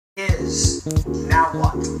is. Now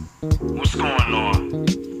what? What's going on?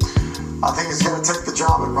 I think he's going to take the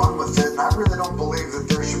job and run with it, and I really don't believe that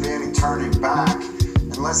there should be any turning back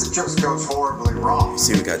unless it just goes horribly wrong.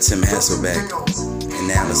 See, we got Tim Hasselbeck,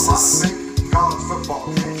 analysis. College football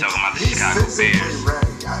games. Talking about the He's Chicago physically Bears.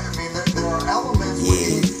 ready. I mean, there are elements when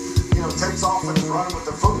he, takes off and is running with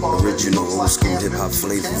the football. Original old school hip hop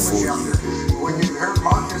flavor for you. When you heard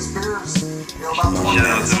Marcus Spears, about 20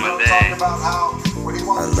 minutes ago talking about how when he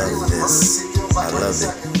wants Jalen Hurts, he feels like wait a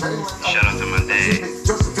second, Jalen. Shout out to my dad.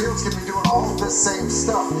 Justin Fields can be doing all of this same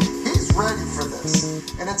stuff. He's ready for this,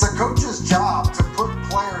 and it's a coach's job to put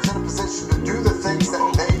players in a position to do the things that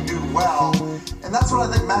they do well, and that's what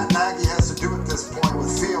I think Matt Nagy has to do at this point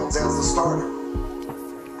with Fields as the starter.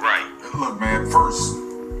 Right. Look, man, first,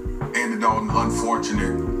 Andy Dalton,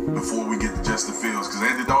 unfortunate before we get to Justin Fields, because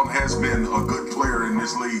Andy Dalton has been a good player in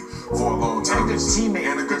this league for a long time. And a good teammate.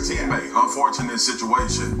 And a good teammate. Unfortunate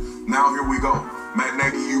situation. Now here we go. Matt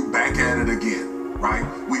Nagy, you back at it again, right?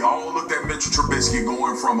 We all looked at Mitchell Trubisky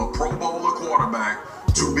going from a Pro Bowler quarterback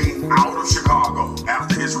to being out of Chicago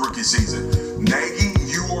after his rookie season. Nagy,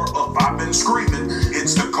 you are up. I've been screaming.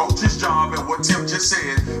 It's the coach's job, and what Tim just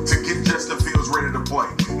said, to get Justin Fields ready to play.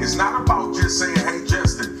 It's not about just saying, hey,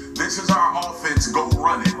 Justin, this is our offense, go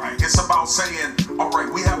run it. Right. It's about saying, all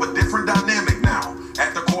right, we have a different dynamic now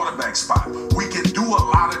at the quarterback spot. We can do a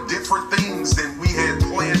lot of different things than we had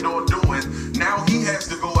planned on doing. Now he has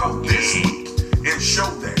to go out this week and show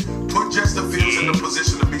that. Put Justin Fields in the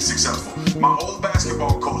position to be successful. My old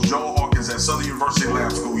basketball coach, Joe Hawkins at Southern University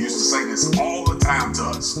Lab School, used to say this all the time to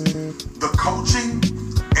us. The coaching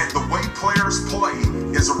and the way players play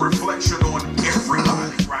is a reflection on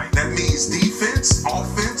everybody. Right. That means defense,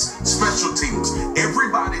 offense, special teams.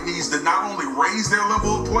 Everybody needs to not only raise their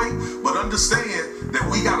level of play, but understand that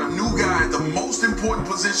we got a new guy at the most important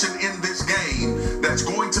position in this game that's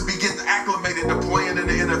going to be getting acclimated to playing in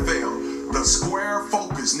the NFL. The square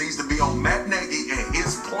focus needs to be on Matt Nagy and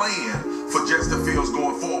his plan for Justin Fields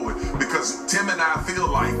going forward, because Tim and I feel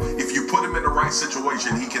like if you put him in the right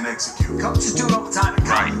situation, he can execute. Coaches do it all the time in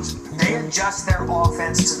college. They adjust their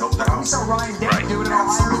offense to the doubt. We saw Ryan Day do it at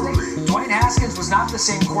Ohio State. Dwayne Haskins was not the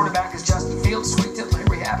same quarterback as Justin Fields. Tweaked it, let him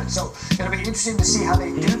rehab it. So it'll be interesting to see how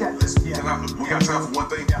they do that this year. We got time for one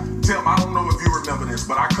thing. Yeah. Tim, I don't know if you remember this,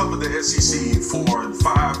 but I covered the SEC for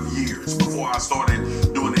 5 years before I started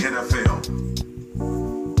doing the NFL.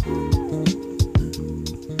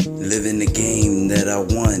 Living the game that I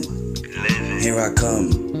want. Here I come.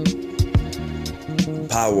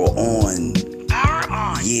 Power on.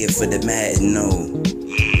 Yeah, for the mad, no.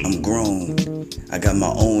 I'm grown. I got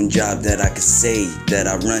my own job that I can say that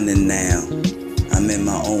I run it now. I'm in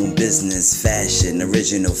my own business, fashion,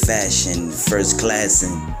 original fashion, first class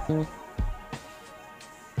and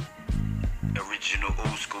Original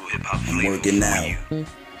old school hip hop I'm flavor working for out. you.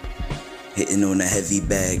 Hitting on a heavy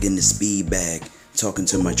bag in the speed bag. Talking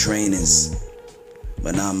to my trainers,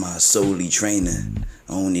 but I'm my solely trainer.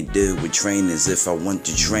 I only deal with trainers if I want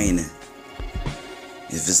to train it,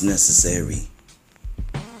 if it's necessary.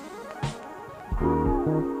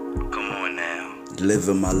 Come on now.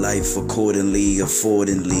 Living my life accordingly,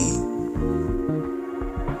 affordingly.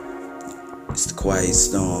 It's the Quiet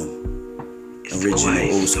Storm. It's the Original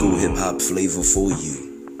Quiet old school Storm. hip hop flavor for you.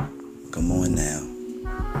 Come on now.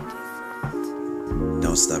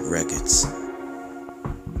 Don't Stop Records.